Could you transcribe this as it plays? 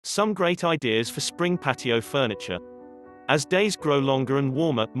Some great ideas for spring patio furniture. As days grow longer and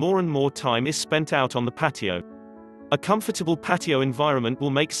warmer, more and more time is spent out on the patio. A comfortable patio environment will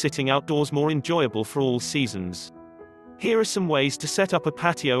make sitting outdoors more enjoyable for all seasons. Here are some ways to set up a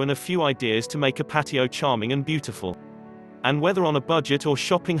patio and a few ideas to make a patio charming and beautiful. And whether on a budget or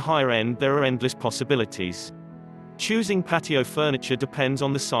shopping higher end, there are endless possibilities. Choosing patio furniture depends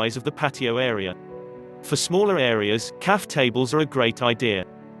on the size of the patio area. For smaller areas, cafe tables are a great idea.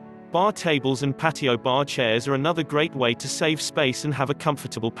 Bar tables and patio bar chairs are another great way to save space and have a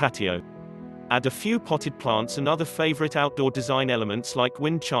comfortable patio. Add a few potted plants and other favorite outdoor design elements like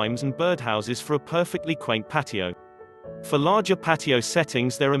wind chimes and birdhouses for a perfectly quaint patio. For larger patio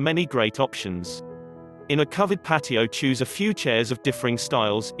settings, there are many great options. In a covered patio, choose a few chairs of differing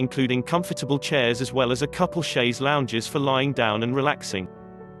styles, including comfortable chairs as well as a couple chaise lounges for lying down and relaxing.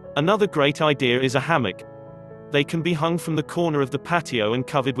 Another great idea is a hammock. They can be hung from the corner of the patio and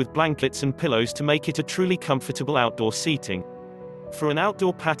covered with blankets and pillows to make it a truly comfortable outdoor seating. For an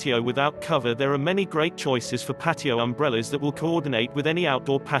outdoor patio without cover, there are many great choices for patio umbrellas that will coordinate with any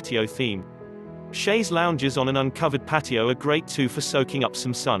outdoor patio theme. Chaise lounges on an uncovered patio are great too for soaking up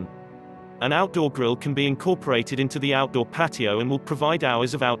some sun. An outdoor grill can be incorporated into the outdoor patio and will provide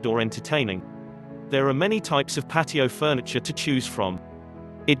hours of outdoor entertaining. There are many types of patio furniture to choose from.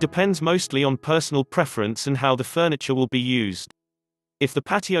 It depends mostly on personal preference and how the furniture will be used. If the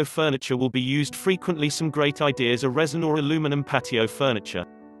patio furniture will be used frequently, some great ideas are resin or aluminum patio furniture.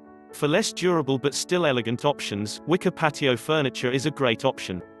 For less durable but still elegant options, wicker patio furniture is a great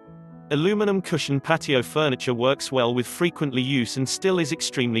option. Aluminum cushion patio furniture works well with frequently use and still is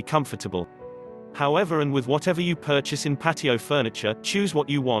extremely comfortable. However, and with whatever you purchase in patio furniture, choose what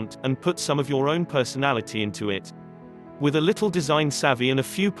you want, and put some of your own personality into it. With a little design savvy and a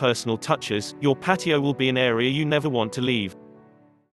few personal touches, your patio will be an area you never want to leave.